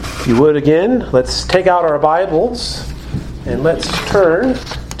you would again, let's take out our Bibles and let's turn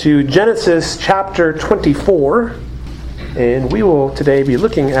to Genesis chapter 24. And we will today be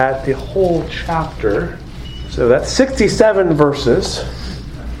looking at the whole chapter. So that's 67 verses.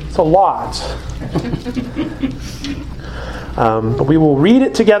 It's a lot. But we will read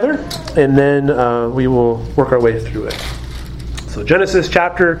it together, and then we will work our way through it. So Genesis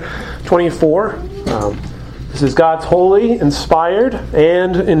chapter 24. This is God's holy, inspired,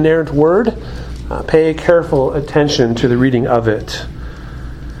 and inerrant word. Pay careful attention to the reading of it.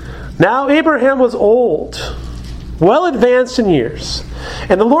 Now Abraham was old, well advanced in years,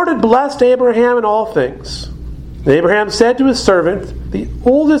 and the Lord had blessed Abraham in all things. And Abraham said to his servant, the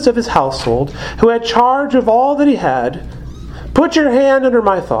oldest of his household, who had charge of all that he had, "Put your hand under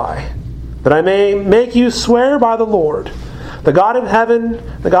my thigh, that I may make you swear by the Lord, the God of heaven,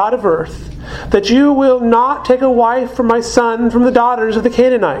 the God of earth, that you will not take a wife for my son from the daughters of the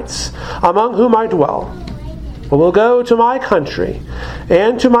Canaanites, among whom I dwell, but will go to my country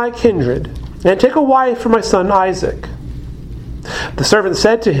and to my kindred, and take a wife for my son Isaac." The servant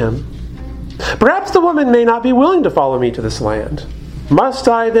said to him, "Perhaps the woman may not be willing to follow me to this land. Must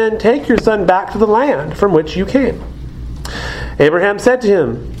I then take your son back to the land from which you came?" Abraham said to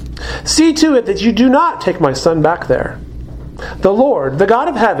him, "See to it that you do not take my son back there. The Lord, the God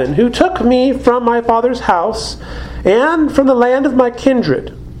of heaven, who took me from my father's house and from the land of my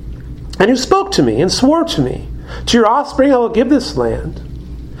kindred, and who spoke to me and swore to me, 'To your offspring I will give this land,'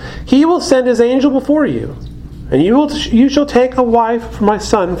 he will send his angel before you, and you shall take a wife for my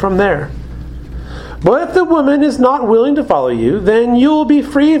son from there. But if the woman is not willing to follow you, then you will be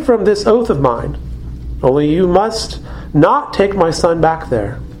free from this oath of mine. Only you must not take my son back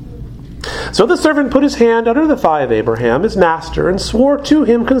there." So the servant put his hand under the thigh of Abraham, his master, and swore to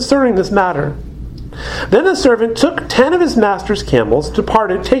him concerning this matter. Then the servant took 10 of his master's camels,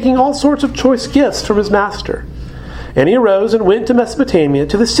 departed, taking all sorts of choice gifts from his master. And he arose and went to Mesopotamia,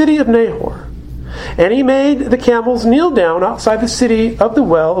 to the city of Nahor. And he made the camels kneel down outside the city of the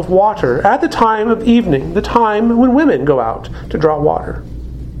well of water at the time of evening, the time when women go out to draw water.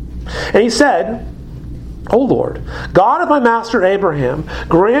 And he said, "O Lord, God of my master Abraham,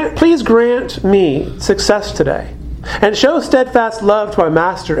 please grant me success today, and show steadfast love to my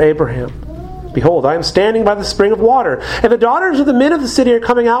master Abraham. Behold, I am standing by the spring of water, and the daughters of the men of the city are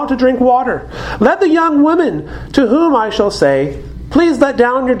coming out to drink water. Let the young women to whom I shall say, 'Please let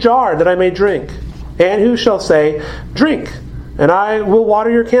down your jar that I may drink,' and who shall say, 'Drink, and I will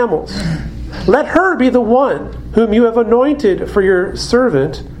water your camels,' let her be the one whom you have appointed to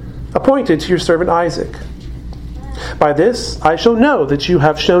your servant Isaac. By this I shall know that you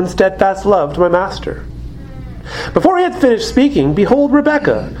have shown steadfast love to my master." Before he had finished speaking, behold,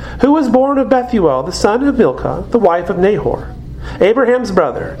 Rebekah, who was born of Bethuel, the son of Milcah, the wife of Nahor, Abraham's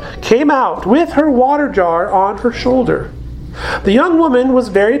brother, came out with her water jar on her shoulder. The young woman was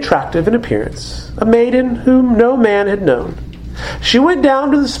very attractive in appearance, a maiden whom no man had known. She went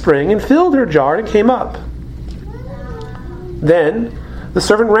down to the spring and filled her jar and came up. Then the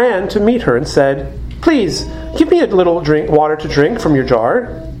servant ran to meet her and said, "Please, give me a little water to drink from your jar."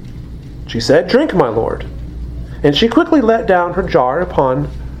 She said, "Drink, my lord." And she quickly let down her jar upon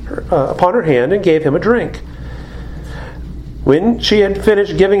her hand and gave him a drink. When she had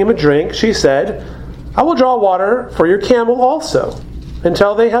finished giving him a drink, she said, "I will draw water for your camel also,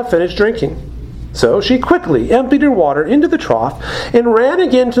 until they have finished drinking." So she quickly emptied her water into the trough and ran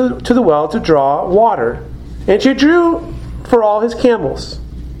again to the well to draw water. And she drew for all his camels.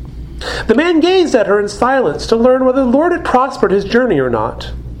 The man gazed at her in silence to learn whether the Lord had prospered his journey or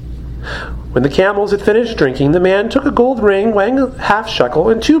not. When the camels had finished drinking, the man took a gold ring weighing a half shekel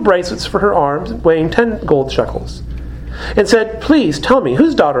and 2 bracelets for her arms weighing 10 gold shekels, and said, "Please tell me,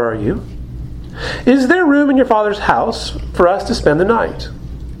 whose daughter are you? Is there room in your father's house for us to spend the night?"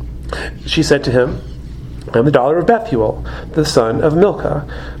 She said to him, "I am the daughter of Bethuel, the son of Milcah,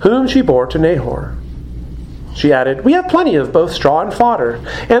 whom she bore to Nahor." She added, "We have plenty of both straw and fodder,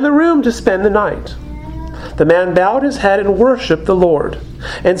 and the room to spend the night." The man bowed his head and worshipped the Lord,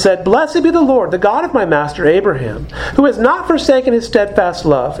 and said, "Blessed be the Lord, the God of my master Abraham, who has not forsaken his steadfast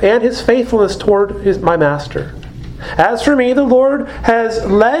love and his faithfulness toward my master. As for me, the Lord has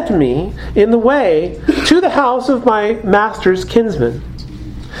led me in the way to the house of my master's kinsman."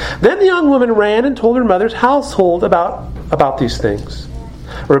 Then the young woman ran and told her mother's household about these things.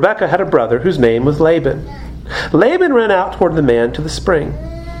 Rebekah had a brother whose name was Laban. Laban ran out toward the man to the spring.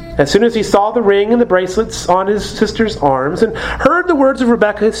 As soon as he saw the ring and the bracelets on his sister's arms and heard the words of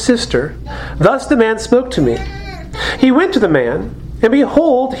Rebekah his sister, "Thus the man spoke to me." He went to the man, and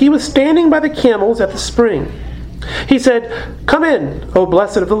behold, he was standing by the camels at the spring. He said, "Come in, O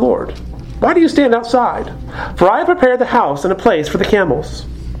blessed of the Lord. Why do you stand outside? For I have prepared the house and a place for the camels."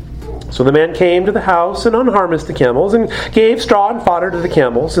 So the man came to the house and unharnessed the camels and gave straw and fodder to the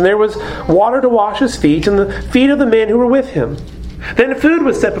camels. And there was water to wash his feet and the feet of the men who were with him. Then food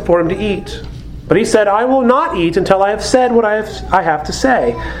was set before him to eat. But he said, "I will not eat until I have said what I have to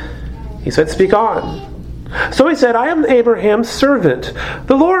say." He said, "Speak on." So he said, "I am Abraham's servant.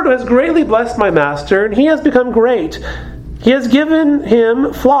 The Lord has greatly blessed my master, and he has become great. He has given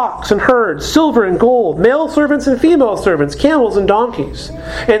him flocks and herds, silver and gold, male servants and female servants, camels and donkeys.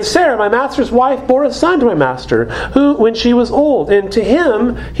 And Sarah, my master's wife, bore a son to my master, who, when she was old, and to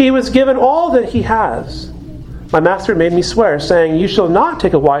him he was given all that he has. My master made me swear, saying, 'You shall not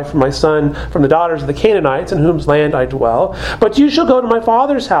take a wife for my son from the daughters of the Canaanites in whose land I dwell, but you shall go to my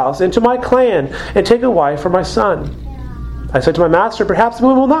father's house and to my clan and take a wife for my son.' I said to my master, 'Perhaps the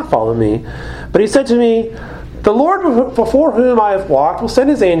woman will not follow me.' But he said to me, 'The Lord before whom I have walked will send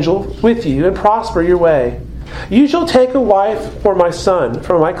his angel with you and prosper your way. You shall take a wife for my son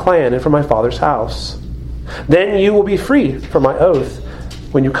from my clan and from my father's house. Then you will be free from my oath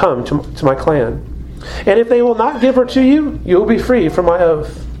when you come to my clan. And if they will not give her to you, you will be free from my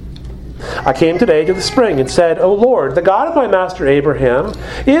oath.' I came today to the spring and said, 'O Lord, the God of my master Abraham,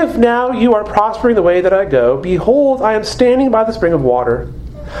 if now you are prospering the way that I go, behold, I am standing by the spring of water.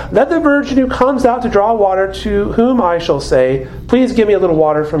 Let the virgin who comes out to draw water, to whom I shall say, "Please give me a little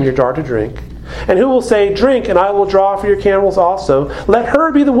water from your jar to drink," and who will say, "Drink, and I will draw for your camels also," let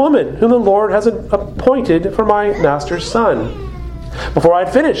her be the woman whom the Lord has appointed for my master's son.' Before I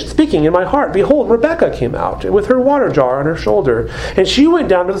had finished speaking in my heart, behold, Rebekah came out with her water jar on her shoulder, and she went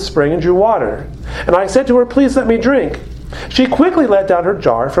down to the spring and drew water. And I said to her, 'Please let me drink.' She quickly let down her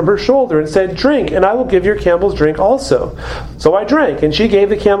jar from her shoulder and said, 'Drink, and I will give your camels drink also.' So I drank, and she gave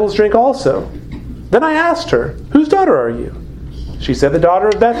the camels drink also. Then I asked her, 'Whose daughter are you?' She said, 'The daughter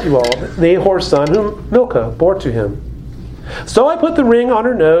of Bethuel, Nahor's son, whom Milcah bore to him.' So I put the ring on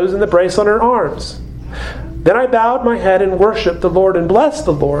her nose and the bracelet on her arms. Then I bowed my head and worshipped the Lord and blessed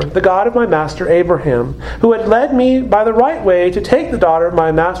the Lord, the God of my master Abraham, who had led me by the right way to take the daughter of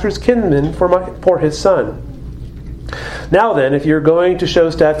my master's kinsman for his son. Now then, if you are going to show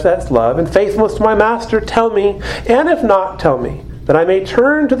steadfast love and faithfulness to my master, tell me, and if not, tell me, that I may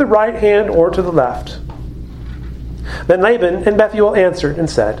turn to the right hand or to the left." Then Laban and Bethuel answered and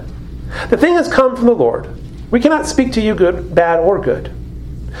said, "The thing has come from the Lord. We cannot speak to you bad or good.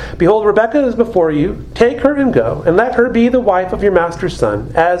 Behold, Rebekah is before you. Take her and go, and let her be the wife of your master's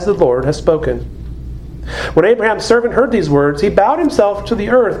son, as the Lord has spoken." When Abraham's servant heard these words, he bowed himself to the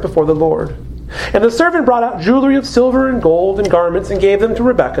earth before the Lord. And the servant brought out jewelry of silver and gold and garments and gave them to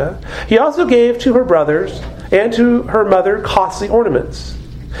Rebekah. He also gave to her brothers and to her mother costly ornaments.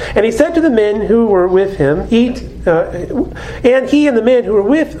 And he said to the men who were with him, "Eat," and he and the men who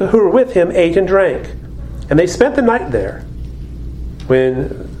were with him ate and drank. And they spent the night there.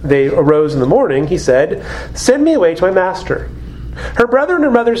 When they arose in the morning, he said, "Send me away to my master." Her brother and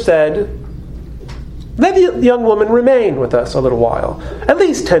her mother said, "Let the young woman remain with us a little while, at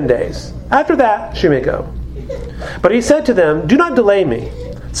least 10 days. After that, she may go." But he said to them, "Do not delay me,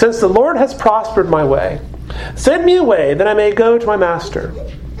 since the Lord has prospered my way. Send me away, that I may go to my master."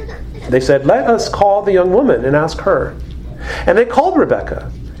 They said, "Let us call the young woman and ask her." And they called Rebekah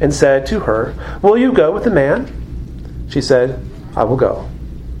and said to her, "Will you go with the man?" She said, "I will go."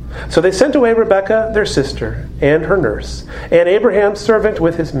 So they sent away Rebekah, their sister, and her nurse, and Abraham's servant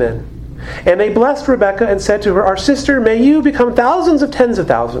with his men. And they blessed Rebekah and said to her, "Our sister, may you become thousands of tens of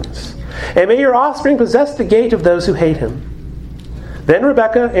thousands, and may your offspring possess the gate of those who hate him." Then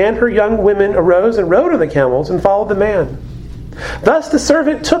Rebekah and her young women arose and rode on the camels and followed the man. Thus the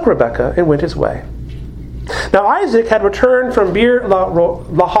servant took Rebekah and went his way. Now Isaac had returned from Beer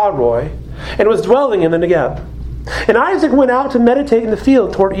Laharoi and was dwelling in the Negeb. And Isaac went out to meditate in the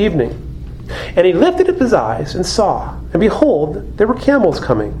field toward evening. And he lifted up his eyes and saw, and behold, there were camels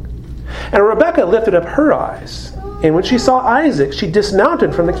coming. And Rebekah lifted up her eyes, and when she saw Isaac, she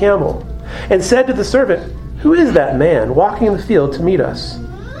dismounted from the camel, and said to the servant, "Who is that man walking in the field to meet us?"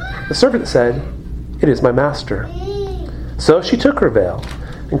 The servant said, "It is my master." So she took her veil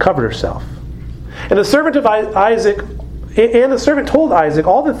and covered herself. And the servant told Isaac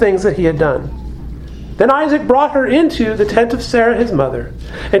all the things that he had done. Then Isaac brought her into the tent of Sarah his mother,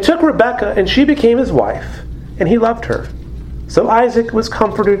 and took Rebekah, and she became his wife, and he loved her. So Isaac was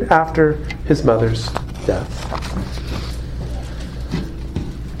comforted after his mother's death.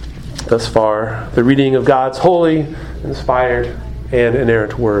 Thus far, the reading of God's holy, inspired, and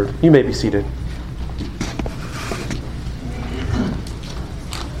inerrant word. You may be seated.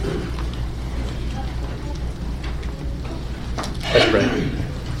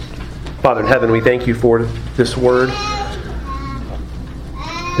 Father in heaven, we thank you for this word.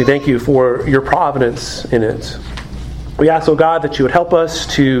 We thank you for your providence in it. We ask, oh God, that you would help us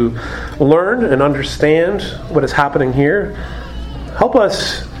to learn and understand what is happening here. Help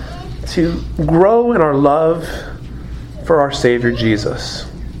us to grow in our love for our Savior Jesus.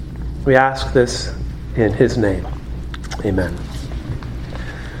 We ask this in his name. Amen.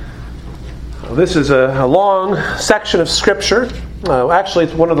 This is a long section of Scripture. Actually,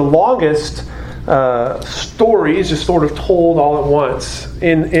 it's one of the longest stories just sort of told all at once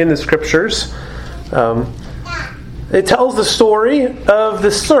in the Scriptures. It tells the story of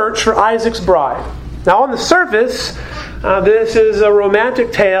the search for Isaac's bride. Now, on the surface, this is a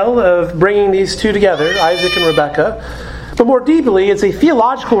romantic tale of bringing these two together, Isaac and Rebekah. But more deeply, it's a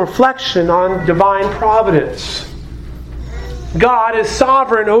theological reflection on divine providence. God is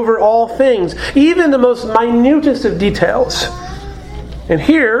sovereign over all things, even the most minutest of details. And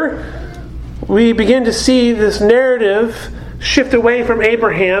here, we begin to see this narrative shift away from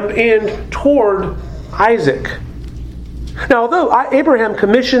Abraham and toward Isaac. Now, although Abraham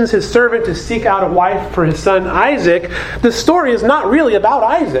commissions his servant to seek out a wife for his son Isaac, the story is not really about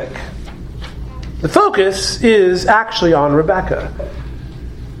Isaac. The focus is actually on Rebekah,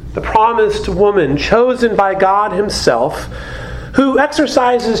 the promised woman chosen by God himself, who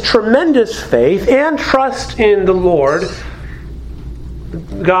exercises tremendous faith and trust in the Lord,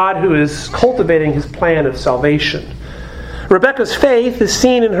 God who is cultivating his plan of salvation. Rebekah's faith is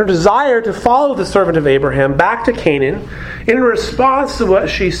seen in her desire to follow the servant of Abraham back to Canaan in response to what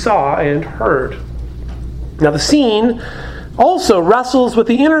she saw and heard. Now, the scene also wrestles with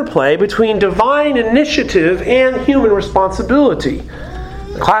the interplay between divine initiative and human responsibility,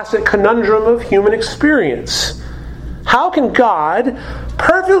 the classic conundrum of human experience. How can God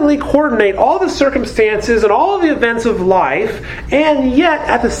perfectly coordinate all the circumstances and all of the events of life, and yet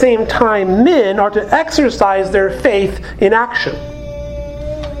at the same time men are to exercise their faith in action?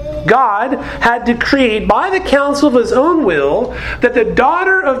 God had decreed by the counsel of his own will that the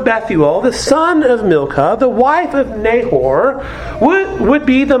daughter of Bethuel, the son of Milcah, the wife of Nahor, would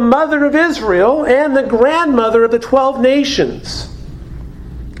be the mother of Israel and the grandmother of the 12 nations.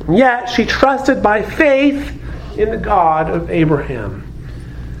 Yet she trusted by faith in the God of Abraham.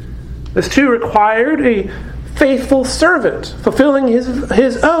 This too required a faithful servant, fulfilling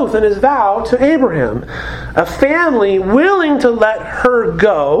his oath and his vow to Abraham. A family willing to let her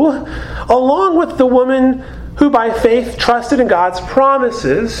go, along with the woman who by faith trusted in God's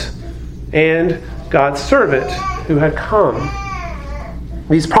promises and God's servant who had come.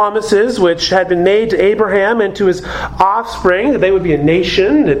 These promises, which had been made to Abraham and to his offspring, that they would be a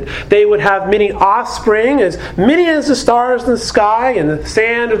nation, that they would have many offspring, as many as the stars in the sky and the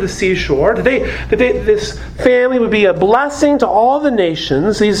sand of the seashore, this family would be a blessing to all the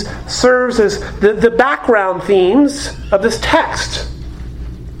nations. These serves as the background themes of this text.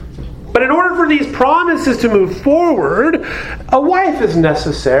 But in order for these promises to move forward, a wife is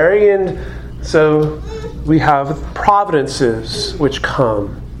necessary, and so we have providences which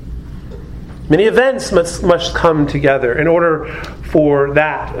come. Many events must come together in order for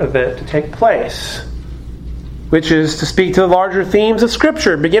that event to take place, which is to speak to the larger themes of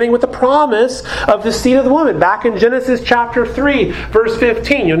Scripture, beginning with the promise of the seed of the woman. Back in Genesis chapter 3, verse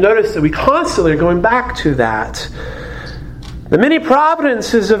 15, you'll notice that we constantly are going back to that. The many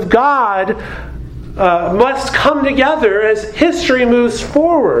providences of God must come together as history moves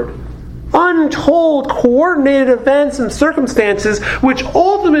forward. Untold, coordinated events and circumstances which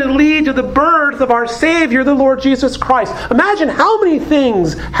ultimately lead to the birth of our Savior, the Lord Jesus Christ. Imagine how many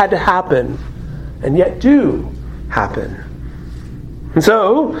things had to happen, and yet do happen. And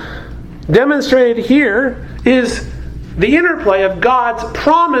so, demonstrated here is the interplay of God's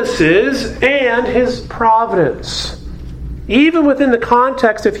promises and his providence, even within the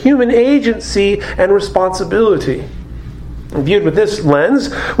context of human agency and responsibility. Viewed with this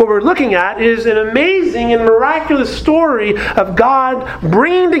lens, what we're looking at is an amazing and miraculous story of God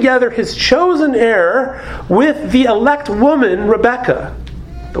bringing together his chosen heir with the elect woman, Rebekah,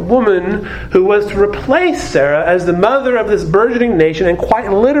 the woman who was to replace Sarah as the mother of this burgeoning nation and quite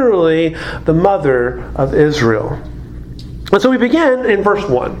literally the mother of Israel. And so we begin in verse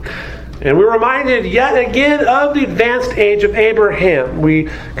 1. And we're reminded yet again of the advanced age of Abraham. We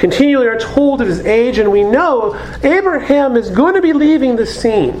continually are told of his age, and we know Abraham is going to be leaving the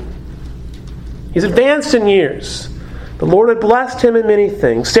scene. He's advanced in years. The Lord had blessed him in many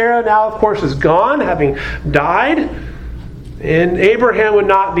things. Sarah now, of course, is gone, having died. And Abraham would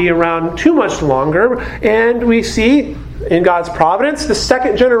not be around too much longer. And we see, in God's providence, the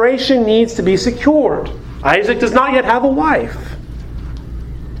second generation needs to be secured. Isaac does not yet have a wife.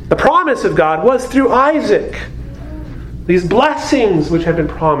 The promise of God was through Isaac. These blessings which had been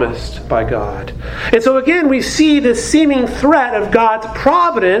promised by God. And so again, we see this seeming threat of God's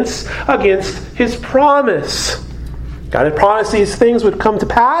providence against his promise. God had promised these things would come to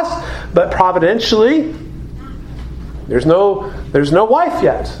pass, but providentially, there's no wife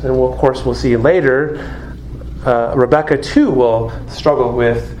yet. And of course, we'll see later, Rebecca too will struggle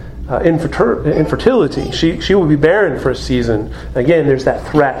with infertility. She will be barren for a season. Again, there's that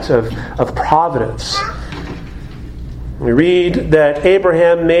threat of providence. We read that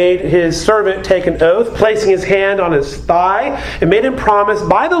Abraham made his servant take an oath, placing his hand on his thigh, and made him promise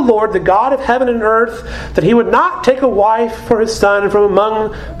by the Lord, the God of heaven and earth, that he would not take a wife for his son from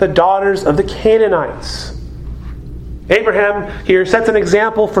among the daughters of the Canaanites. Abraham here sets an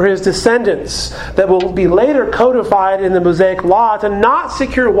example for his descendants that will be later codified in the Mosaic Law to not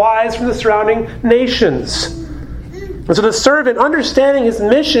secure wives from the surrounding nations. And so the servant, understanding his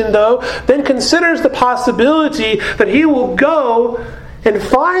mission, though, then considers the possibility that he will go and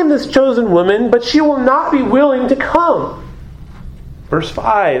find this chosen woman, but she will not be willing to come. Verse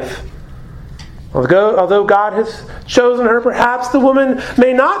 5. Although God has chosen her, perhaps the woman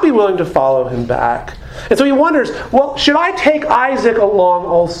may not be willing to follow him back. And so he wonders, well, should I take Isaac along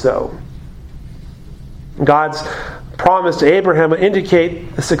also? God's promise to Abraham would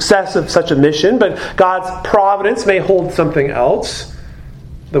indicate the success of such a mission, but God's providence may hold something else.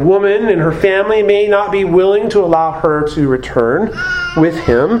 The woman and her family may not be willing to allow her to return with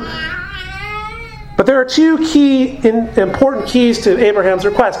him. But there are two important keys to Abraham's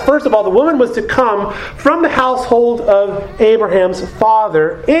request. First of all, the woman was to come from the household of Abraham's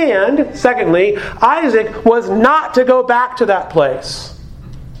father. And secondly, Isaac was not to go back to that place.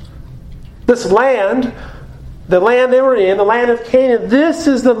 This land, the land they were in, the land of Canaan, this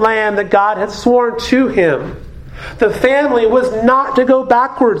is the land that God had sworn to him. The family was not to go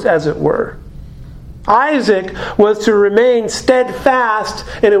backwards, as it were. Isaac was to remain steadfast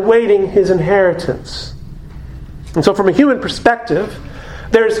in awaiting his inheritance. And so from a human perspective,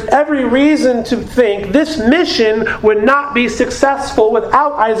 there's every reason to think this mission would not be successful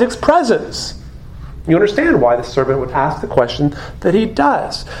without Isaac's presence. You understand why the servant would ask the question that he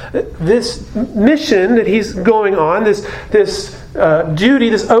does. This mission that he's going on, this duty,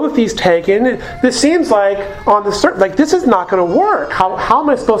 this oath he's taken, this seems like on the surface, like this is not going to work. How am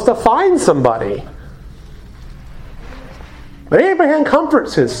I supposed to find somebody? But Abraham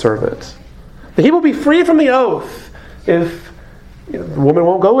comforts his servant that he will be free from the oath if the woman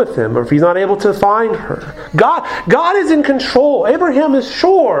won't go with him or if he's not able to find her. God is in control. Abraham is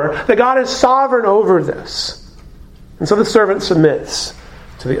sure that God is sovereign over this. And so the servant submits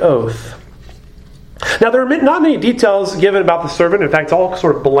to the oath. Now, there are not many details given about the servant. In fact, it's all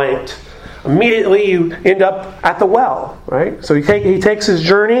sort of blanked. Immediately you end up at the well, right? So he takes his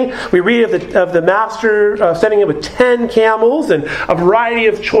journey. We read of the master sending him with 10 camels and a variety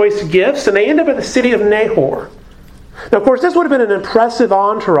of choice gifts, and they end up at the city of Nahor. Now, of course, this would have been an impressive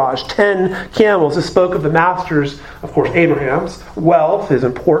entourage, 10 camels. This spoke of the master's, of course, Abraham's wealth, his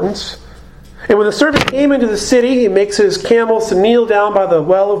importance. And when the servant came into the city, he makes his camels to kneel down by the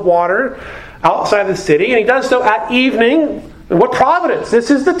well of water outside the city, and he does so at evening. And what providence! This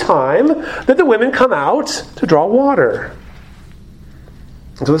is the time that the women come out to draw water.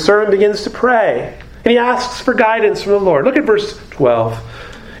 And so the servant begins to pray. And he asks for guidance from the Lord. Look at verse 12.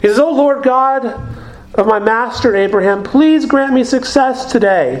 He says, O Lord God of my master Abraham, please grant me success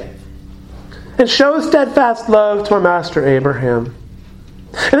today. And show steadfast love to my master Abraham.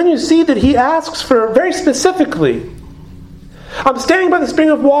 And then you see that he asks for very specifically. I'm standing by the spring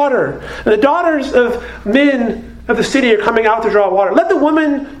of water. And the daughters of men of the city are coming out to draw water. Let the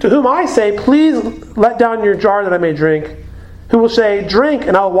woman to whom I say, please let down your jar that I may drink, who will say, drink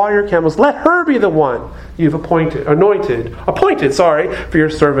and I'll water your camels. Let her be the one you've appointed for your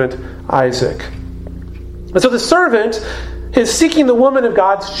servant Isaac. And so the servant is seeking the woman of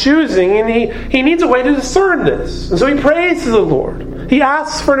God's choosing, and he needs a way to discern this. And so he prays to the Lord. He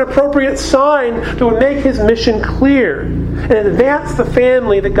asks for an appropriate sign that would make his mission clear and advance the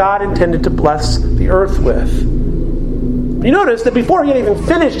family that God intended to bless the earth with. You notice that before he had even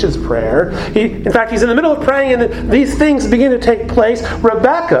finished his prayer, in fact, he's in the middle of praying and these things begin to take place.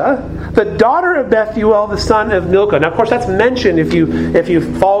 Rebecca, the daughter of Bethuel, the son of Milcah. Now, of course, that's mentioned if you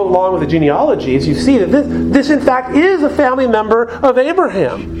follow along with the genealogies. You see that this in fact, is a family member of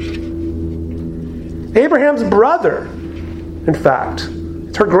Abraham. Abraham's brother, in fact.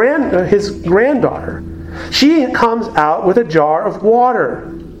 It's his granddaughter. She comes out with a jar of water.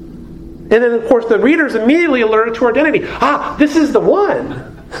 And then, of course, the readers immediately alerted to her identity. This is the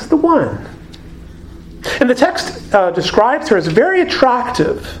one. This is the one. And the text describes her as very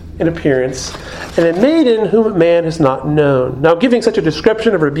attractive in appearance, and a maiden whom a man has not known. Now, giving such a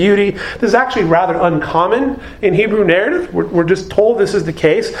description of her beauty, this is actually rather uncommon in Hebrew narrative. We're just told this is the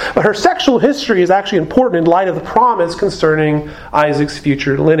case. But her sexual history is actually important in light of the promise concerning Isaac's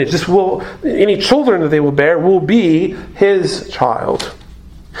future lineage. Any children that they will bear will be his child.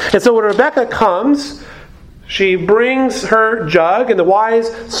 And so when Rebekah comes, she brings her jug, and the wise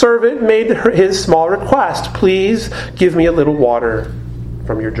servant made his small request. Please give me a little water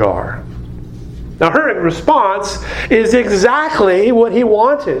from your jar. Now her response is exactly what he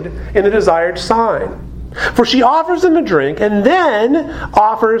wanted in the desired sign. For she offers him a drink and then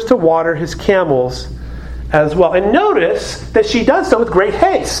offers to water his camels as well. And notice that she does so with great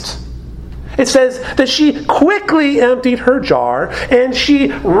haste. It says that she quickly emptied her jar and she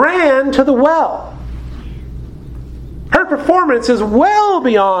ran to the well. Her performance is well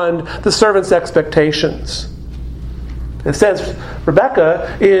beyond the servant's expectations. It says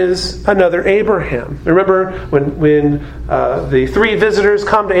Rebekah is another Abraham. Remember when the three visitors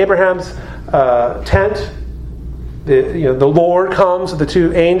come to Abraham's tent? The Lord comes with the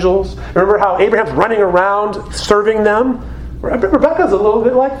two angels. Remember how Abraham's running around serving them? Rebekah's a little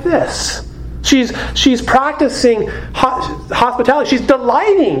bit like this. She's practicing hospitality. She's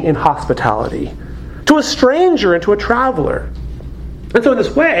delighting in hospitality to a stranger and to a traveler. And so in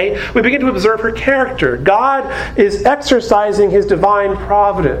this way, we begin to observe her character. God is exercising his divine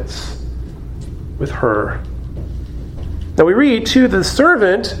providence with her. Now we read, too, the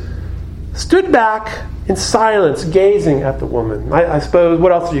servant stood back in silence, gazing at the woman. I suppose,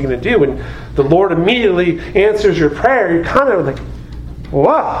 what else are you going to do? When the Lord immediately answers your prayer, you're kind of like,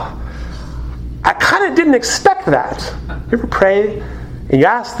 wow, I kind of didn't expect that. You ever pray and you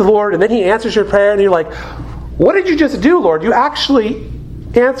ask the Lord, and then he answers your prayer, and you're like, what did you just do, Lord? You actually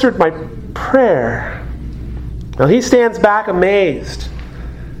answered my prayer. Now he stands back amazed.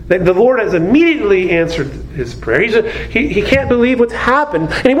 The Lord has immediately answered his prayer. He can't believe what's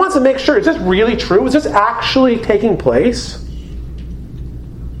happened. And he wants to make sure, is this really true? Is this actually taking place?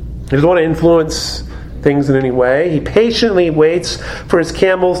 He doesn't want to influence things in any way. He patiently waits for his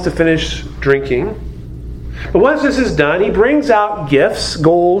camels to finish drinking. But once this is done, he brings out gifts, a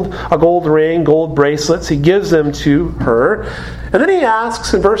gold ring, gold bracelets. He gives them to her. And then he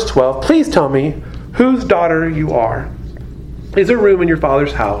asks in verse 12, please tell me whose daughter you are. Is there room in your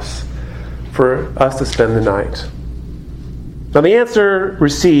father's house for us to spend the night? Now the answer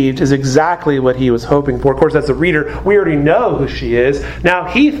received is exactly what he was hoping for. Of course, as a reader, we already know who she is. Now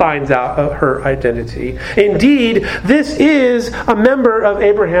he finds out her identity. Indeed, this is a member of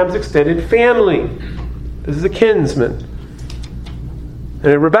Abraham's extended family. This is a kinsman.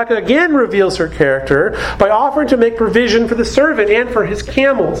 And Rebekah again reveals her character by offering to make provision for the servant and for his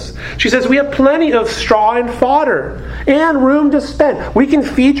camels. She says, we have plenty of straw and fodder and room to spend. We can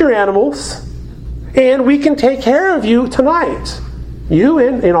feed your animals and we can take care of you tonight. You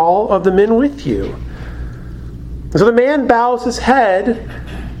and all of the men with you. And so the man bows his head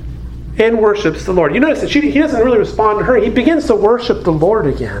and worships the Lord. You notice that he doesn't really respond to her. He begins to worship the Lord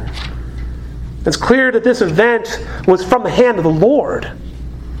again. It's clear that this event was from the hand of the Lord.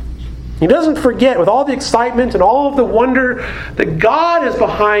 He doesn't forget, with all the excitement and all of the wonder, that God is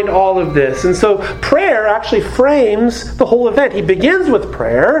behind all of this. And so prayer actually frames the whole event. He begins with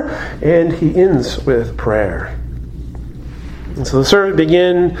prayer, and he ends with prayer. And so the servant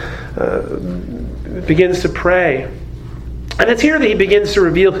begins to pray. And it's here that he begins to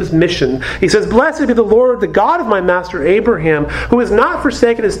reveal his mission. He says, blessed be the Lord, the God of my master Abraham, who has not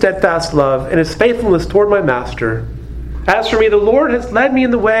forsaken his steadfast love and his faithfulness toward my master. As for me, the Lord has led me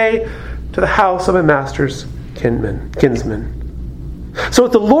in the way to the house of my master's kinsman. So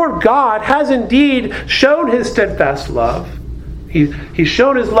the Lord God has indeed shown his steadfast love. He's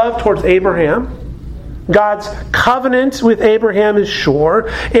shown his love towards Abraham. God's covenant with Abraham is sure,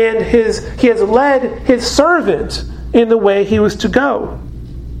 and he has led his servant in the way he was to go.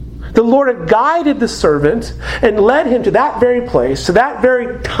 The Lord had guided the servant and led him to that very place, to that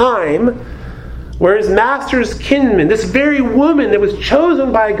very time where his master's kinsman, this very woman that was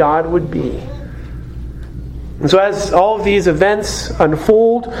chosen by God, would be. And so as all of these events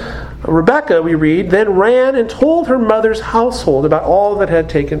unfold, Rebekah, we read, then ran and told her mother's household about all that had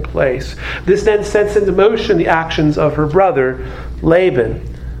taken place. This then sets into motion the actions of her brother, Laban,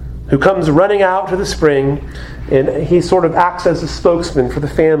 who comes running out to the spring, and he sort of acts as a spokesman for the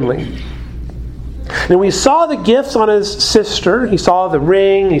family. And we saw the gifts on his sister. He saw the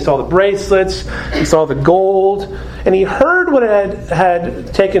ring, he saw the bracelets, he saw the gold, and he heard what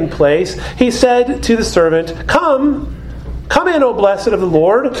had taken place. He said to the servant, Come Come in, O blessed of the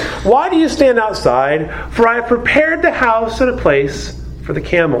Lord. Why do you stand outside? For I have prepared the house and a place for the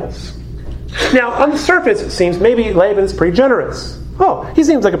camels. Now, on the surface, it seems maybe Laban's pretty generous. Oh, he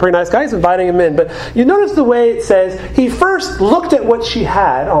seems like a pretty nice guy. He's inviting him in. But you notice the way it says, he first looked at what she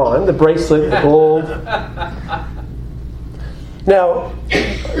had on, the bracelet, the gold. Now,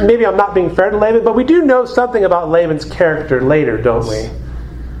 maybe I'm not being fair to Laban, but we do know something about Laban's character later, don't we?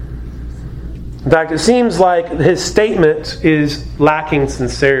 In fact, it seems like his statement is lacking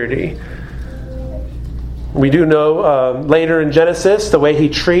sincerity. We do know later in Genesis the way he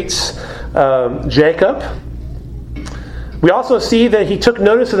treats Jacob. We also see that he took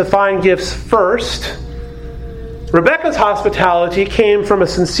notice of the fine gifts first. Rebekah's hospitality came from a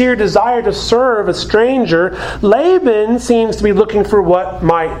sincere desire to serve a stranger. Laban seems to be looking for what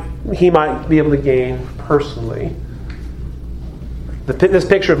he might be able to gain personally. This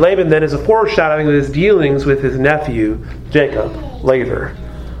picture of Laban then is a foreshadowing of his dealings with his nephew, Jacob, later.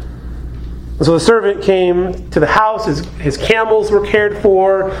 And so the servant came to the house, his camels were cared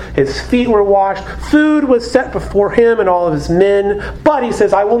for, his feet were washed, food was set before him and all of his men, but he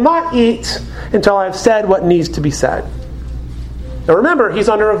says, I will not eat until I have said what needs to be said. Now remember, he's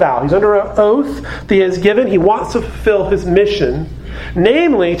under a vow, he's under an oath that he has given. He wants to fulfill his mission,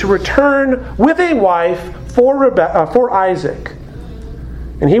 namely to return with a wife for Isaac.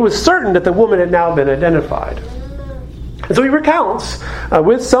 And he was certain that the woman had now been identified. And so he recounts,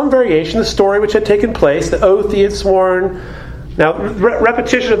 with some variation, the story which had taken place, the oath he had sworn. Now,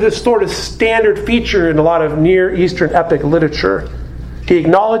 repetition of this sort of standard feature in a lot of Near Eastern epic literature. He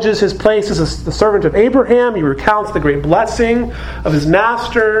acknowledges his place as the servant of Abraham. He recounts the great blessing of his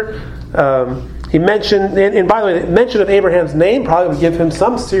master. He mentioned, and by the way, the mention of Abraham's name probably would give him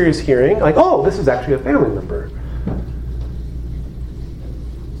some serious hearing. Like, oh, this is actually a family member.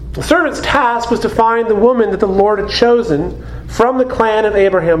 The servant's task was to find the woman that the Lord had chosen from the clan of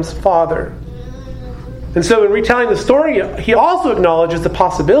Abraham's father. And so in retelling the story, he also acknowledges the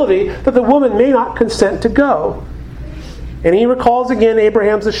possibility that the woman may not consent to go. And he recalls again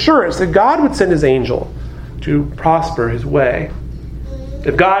Abraham's assurance that God would send his angel to prosper his way.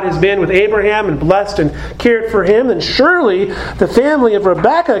 If God has been with Abraham and blessed and cared for him, then surely the family of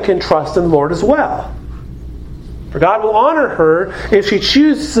Rebekah can trust in the Lord as well. For God will honor her if she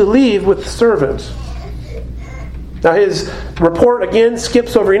chooses to leave with the servant. Now his report again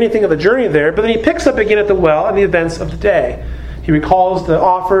skips over anything of the journey there, but then he picks up again at the well and the events of the day. He recalls the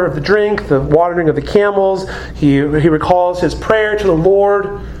offer of the drink, the watering of the camels. He recalls his prayer to the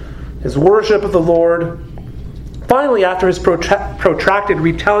Lord, his worship of the Lord. Finally, after his protracted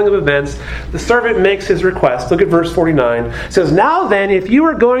retelling of events, the servant makes his request. Look at verse 49. It says, Now then, if you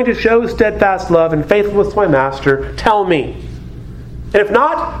are going to show steadfast love and faithfulness to my master, tell me. And if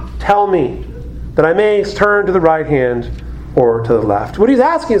not, tell me, that I may turn to the right hand or to the left. What he's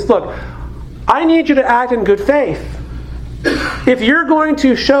asking is, look, I need you to act in good faith. If you're going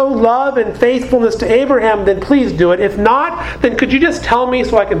to show love and faithfulness to Abraham, then please do it. If not, then could you just tell me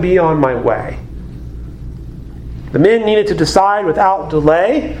so I can be on my way? The men needed to decide without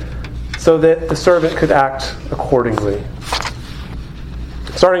delay so that the servant could act accordingly.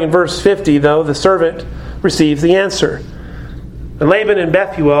 Starting in verse 50, though, the servant receives the answer. And Laban and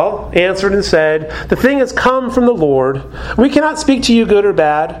Bethuel answered and said, The thing has come from the Lord. We cannot speak to you good or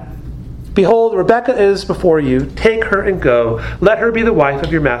bad. Behold, Rebekah is before you. Take her and go. Let her be the wife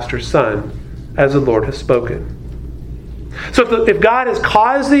of your master's son, as the Lord has spoken. So if God has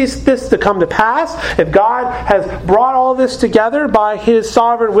caused this to come to pass, if God has brought all this together by his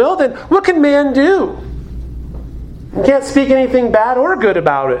sovereign will, then what can man do? You can't speak anything bad or good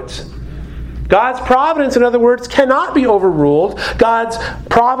about it. God's providence, in other words, cannot be overruled. God's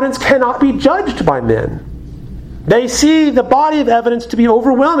providence cannot be judged by men. They see the body of evidence to be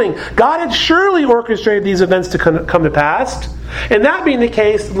overwhelming. God had surely orchestrated these events to come to pass. And that being the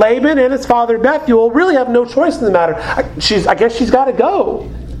case, Laban and his father Bethuel really have no choice in the matter. I guess she's got to go.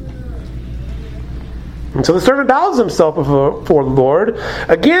 And so the servant bows himself before the Lord,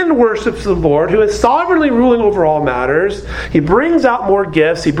 again worships the Lord, who is sovereignly ruling over all matters. He brings out more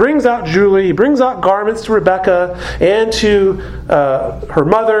gifts. He brings out jewelry. He brings out garments to Rebekah and to her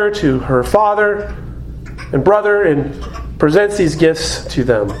mother, to her father and brother, and presents these gifts to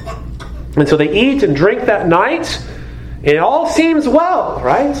them. And so they eat and drink that night, and it all seems well,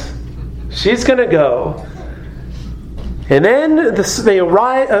 right? She's going to go. And then they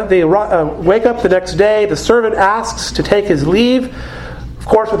wake up the next day. The servant asks to take his leave, of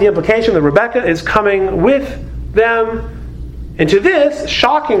course with the implication that Rebekah is coming with them. And to this,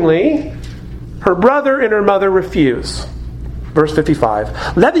 shockingly, her brother and her mother refuse. Verse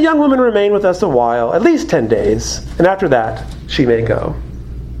 55. Let the young woman remain with us a while, at least 10 days, and after that she may go.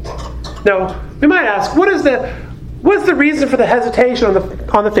 Now, we might ask, what's the reason for the hesitation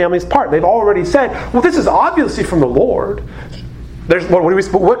on the family's part? They've already said, well, this is obviously from the Lord.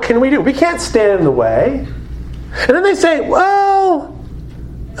 What can we do? We can't stand in the way. And then they say, well,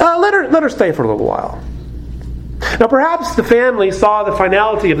 let her stay for a little while. Now, perhaps the family saw the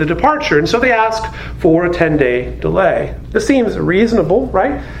finality of the departure, and so they ask for a 10-day delay. This seems reasonable,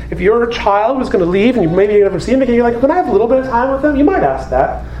 right? If your child was going to leave and you maybe never see him again, you're like, can I have a little bit of time with them? You might ask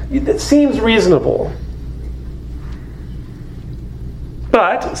that. It seems reasonable.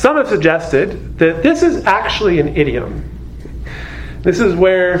 But some have suggested that this is actually an idiom. This is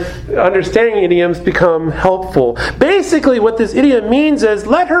where understanding idioms become helpful. Basically, what this idiom means is,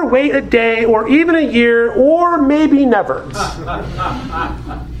 let her wait a day or even a year or maybe never.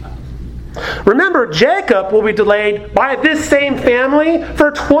 Remember, Jacob will be delayed by this same family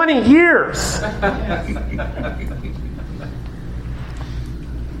for 20 years.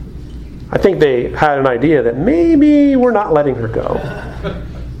 I think they had an idea that maybe we're not letting her go.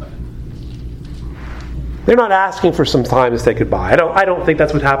 They're not asking for some time to say goodbye. I don't think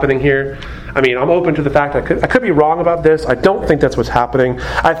that's what's happening here. I mean, I'm open to the fact I could be wrong about this. I don't think that's what's happening.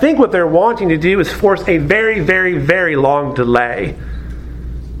 I think what they're wanting to do is force a very, very, very long delay.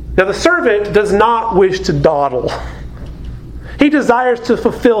 Now, the servant does not wish to dawdle. He desires to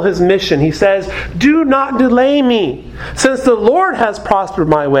fulfill his mission. He says, do not delay me. Since the Lord has prospered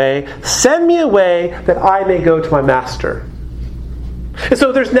my way, send me away that I may go to my master. And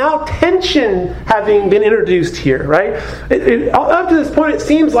so there's now tension having been introduced here, right? Up to this point, it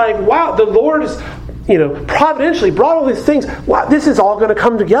seems like, wow, the Lord has, providentially brought all these things. Wow, this is all going to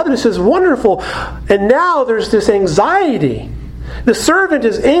come together. This is wonderful. And now there's this anxiety. The servant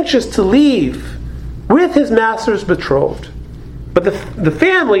is anxious to leave with his master's betrothed. But the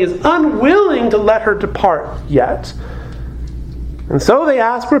family is unwilling to let her depart yet. And so they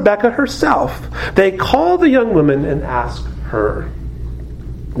ask Rebekah herself. They call the young woman and ask her.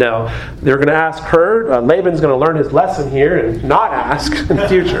 Now, they're going to ask her. Laban's going to learn his lesson here and not ask in the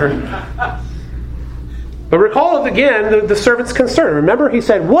future. But recall again the servant's concern. Remember, he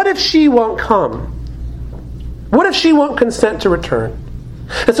said, what if she won't come? What if she won't consent to return?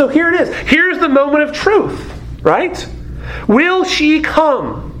 And so here it is. Here's the moment of truth, right? Will she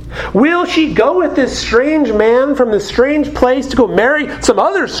come? Will she go with this strange man from this strange place to go marry some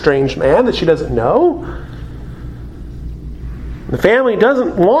other strange man that she doesn't know? The family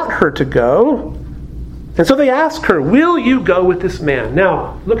doesn't want her to go. And so they ask her, will you go with this man?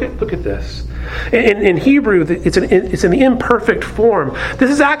 Now, look at this. In Hebrew, it's in the imperfect form.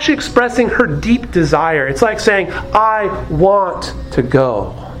 This is actually expressing her deep desire. It's like saying, I want to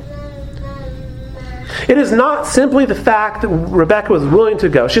go. It is not simply the fact that Rebekah was willing to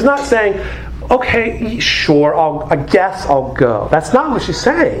go. She's not saying, okay, sure, I guess I'll go. That's not what she's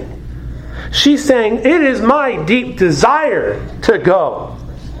saying. She's saying, it is my deep desire to go.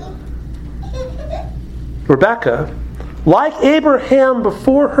 Rebekah, like Abraham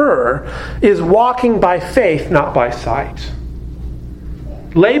before her, is walking by faith, not by sight.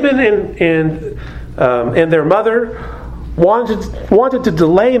 Laban and their mother wanted to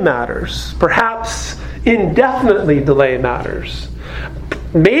delay matters, perhaps indefinitely delay matters.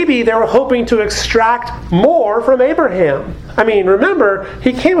 Maybe they were hoping to extract more from Abraham. I mean, remember,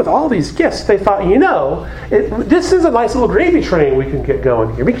 he came with all these gifts. They thought, this is a nice little gravy train we can get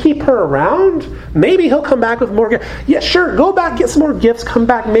going here. We keep her around. Maybe he'll come back with more gifts. Yeah, sure, go back, get some more gifts, come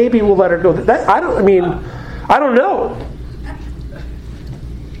back, maybe we'll let her go. I don't know.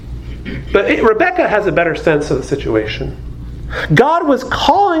 But Rebekah has a better sense of the situation. God was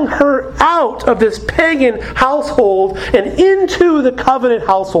calling her out of this pagan household and into the covenant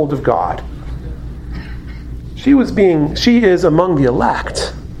household of God. She is among the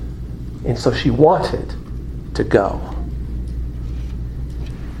elect. And so she wanted to go.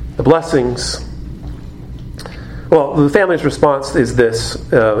 The blessings. Well, the family's response is this.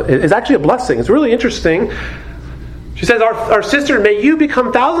 It's actually a blessing. It's really interesting. She says, our sister, may you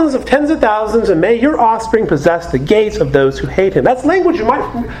become thousands of tens of thousands, and may your offspring possess the gates of those who hate him. That's language you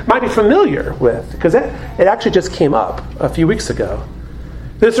might be familiar with, because it actually just came up a few weeks ago.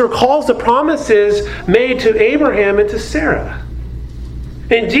 This recalls the promises made to Abraham and to Sarah.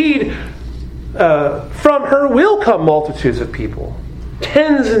 Indeed, from her will come multitudes of people,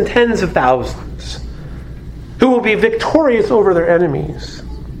 tens and tens of thousands, who will be victorious over their enemies.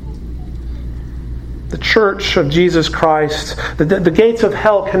 The church of Jesus Christ, the gates of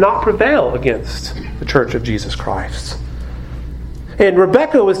hell cannot prevail against the church of Jesus Christ. And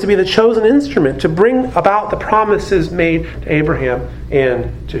Rebekah was to be the chosen instrument to bring about the promises made to Abraham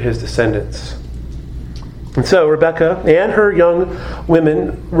and to his descendants. And so Rebekah and her young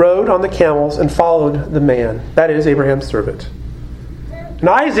women rode on the camels and followed the man, that is, Abraham's servant. And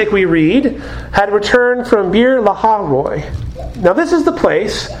Isaac, we read, had returned from Beer Lahai. Now this is the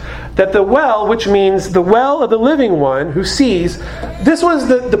place that the well, which means the well of the living one who sees, this was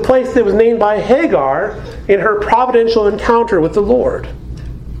the place that was named by Hagar in her providential encounter with the Lord.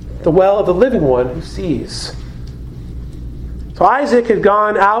 The well of the living one who sees. So Isaac had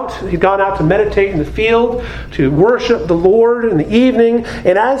gone out to meditate in the field, to worship the Lord in the evening,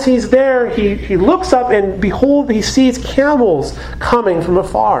 and as he's there, he looks up and behold, he sees camels coming from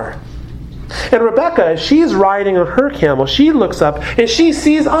afar. And Rebekah, as she's riding on her camel, she looks up and she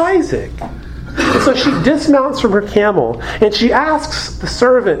sees Isaac. And so she dismounts from her camel and she asks the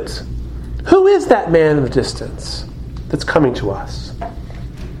servant, "Who is that man in the distance that's coming to us?"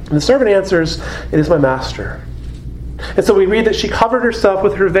 And the servant answers, "It is my master." And so we read that she covered herself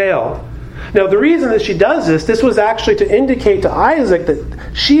with her veil. Now the reason that she does this was actually to indicate to Isaac that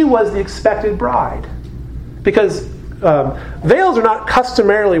she was the expected bride. Because veils are not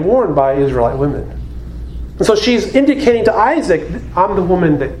customarily worn by Israelite women. And so she's indicating to Isaac, I'm the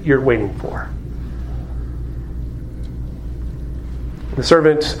woman that you're waiting for. The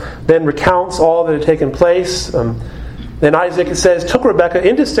servant then recounts all that had taken place. Then Isaac, it says, took Rebekah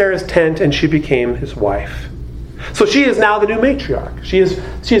into Sarah's tent and she became his wife. So she is now the new matriarch. She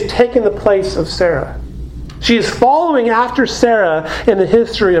has taken the place of Sarah. She is following after Sarah in the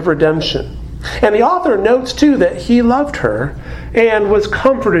history of redemption. And the author notes too that he loved her and was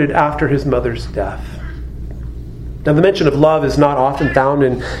comforted after his mother's death. Now the mention of love is not often found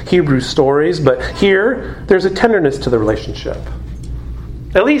in Hebrew stories, but here there's a tenderness to the relationship.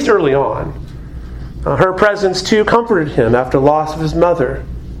 At least early on. Her presence too comforted him after the loss of his mother.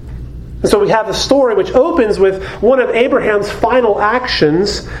 And so we have a story which opens with one of Abraham's final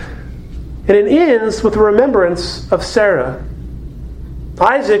actions, and it ends with a remembrance of Sarah.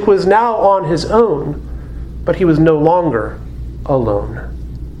 Isaac was now on his own, but he was no longer alone.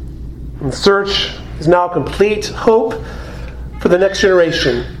 And the search is now complete. Hope for the next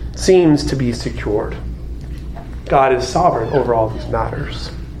generation seems to be secured. God is sovereign over all these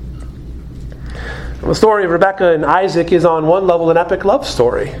matters. The story of Rebekah and Isaac is on one level an epic love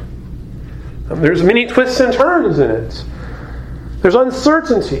story. There's many twists and turns in it. There's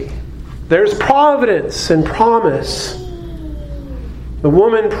uncertainty. There's providence and promise. The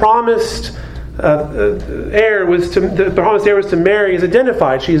woman promised heir was to Mary is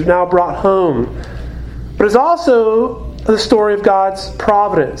identified. She is now brought home. But it's also the story of God's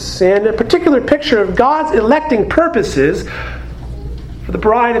providence and a particular picture of God's electing purposes for the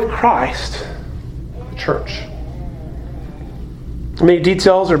bride of Christ, the church. Many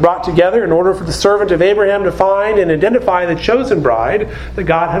details are brought together in order for the servant of Abraham to find and identify the chosen bride that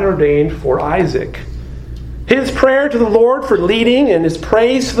God had ordained for Isaac. His prayer to the Lord for leading and his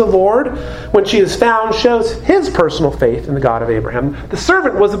praise to the Lord when she is found shows his personal faith in the God of Abraham. The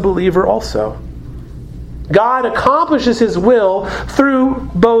servant was a believer also. God accomplishes his will through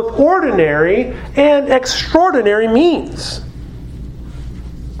both ordinary and extraordinary means.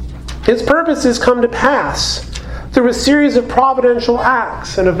 His purposes come to pass through a series of providential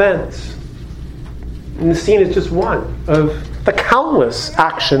acts and events. And the scene is just one of the countless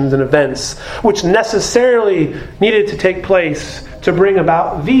actions and events which necessarily needed to take place to bring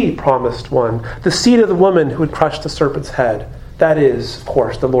about the promised one, the seed of the woman who would crush the serpent's head. That is, of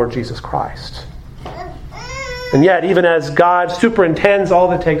course, the Lord Jesus Christ. And yet, even as God superintends all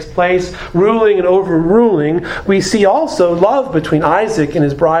that takes place, ruling and overruling, we see also love between Isaac and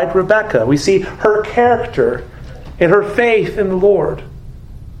his bride Rebekah. We see her character and her faith in the Lord.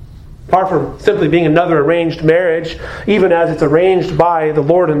 Apart from simply being another arranged marriage, even as it's arranged by the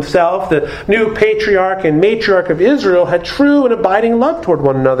Lord himself, the new patriarch and matriarch of Israel had true and abiding love toward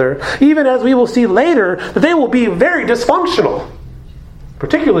one another, even as we will see later that they will be very dysfunctional,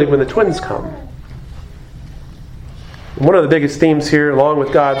 particularly when the twins come. One of the biggest themes here, along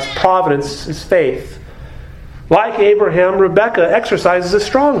with God's providence, is faith. Like Abraham, Rebekah exercises a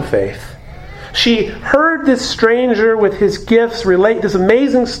strong faith. She heard this stranger with his gifts relate this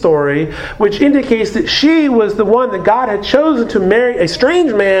amazing story, which indicates that she was the one that God had chosen to marry a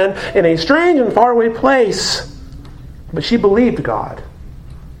strange man in a strange and faraway place. But she believed God.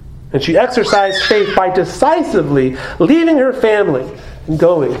 And she exercised faith by decisively leaving her family and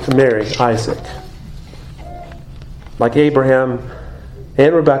going to marry Isaac. Like Abraham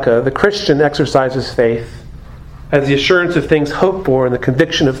and Rebekah, the Christian exercises faith as the assurance of things hoped for and the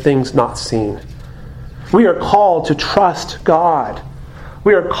conviction of things not seen. We are called to trust God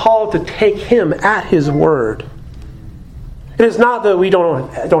we are called to take him at his word. It is not that we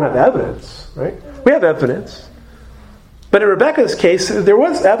don't have evidence, right? We have evidence. But in Rebekah's case, there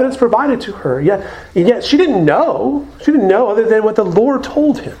was evidence provided to her. Yet she didn't know. She didn't know other than what the Lord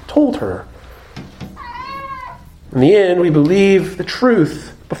told her. In the end, we believe the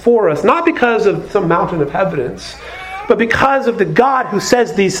truth before us, not because of some mountain of evidence, but because of the God who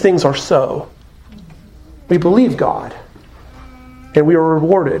says these things are so. We believe God, and we are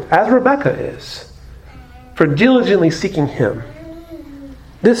rewarded, as Rebekah is, for diligently seeking him.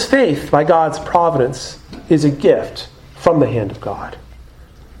 This faith, by God's providence, is a gift from the hand of God.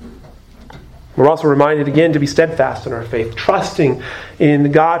 We're also reminded again to be steadfast in our faith, trusting in the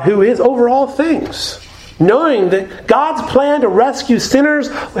God who is over all things, knowing that God's plan to rescue sinners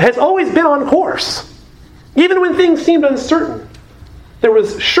has always been on course. Even when things seemed uncertain, there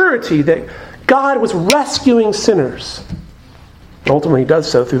was surety that God was rescuing sinners. Ultimately, he does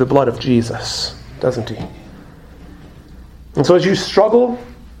so through the blood of Jesus, doesn't he? And so as you struggle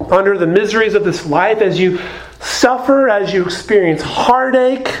under the miseries of this life, as you suffer, as you experience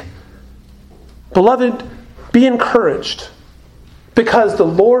heartache, beloved, be encouraged, because the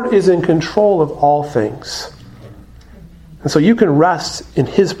Lord is in control of all things. And so you can rest in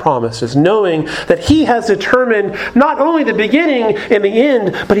his promises, knowing that he has determined not only the beginning and the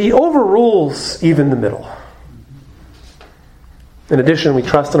end, but he overrules even the middle. In addition, we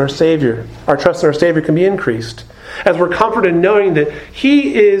trust in our Savior. Our trust in our Savior can be increased as we're comforted knowing that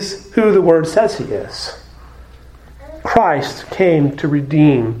he is who the Word says he is. Christ came to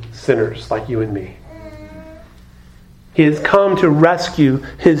redeem sinners like you and me. He has come to rescue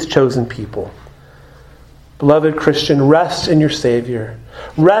his chosen people. Beloved Christian, rest in your Savior.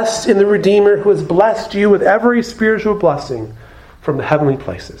 Rest in the Redeemer who has blessed you with every spiritual blessing from the heavenly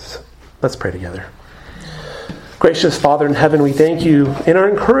places. Let's pray together. Gracious Father in heaven, we thank you and are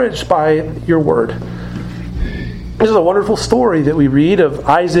encouraged by your word. This is a wonderful story that we read of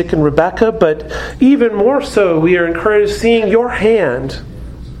Isaac and Rebekah, but even more so, we are encouraged seeing your hand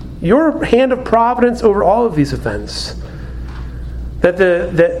of providence over all of these events. That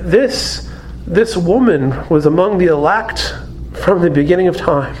this woman was among the elect from the beginning of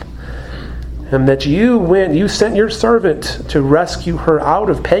time, and that you sent your servant to rescue her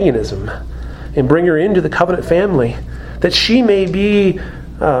out of paganism and bring her into the covenant family, that she may be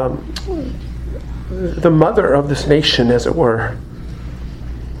the mother of this nation, as it were.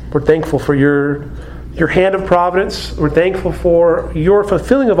 We're thankful for your hand of providence. We're thankful for your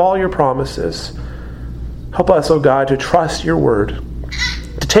fulfilling of all your promises. Help us, O God, to trust your word,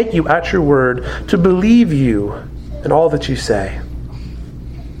 to take you at your word, to believe you in all that you say.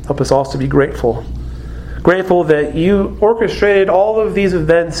 Help us also be grateful that you orchestrated all of these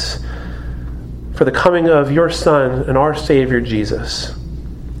events for the coming of your Son and our Savior, Jesus.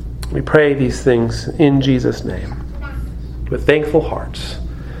 We pray these things in Jesus' name with thankful hearts.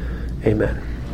 Amen.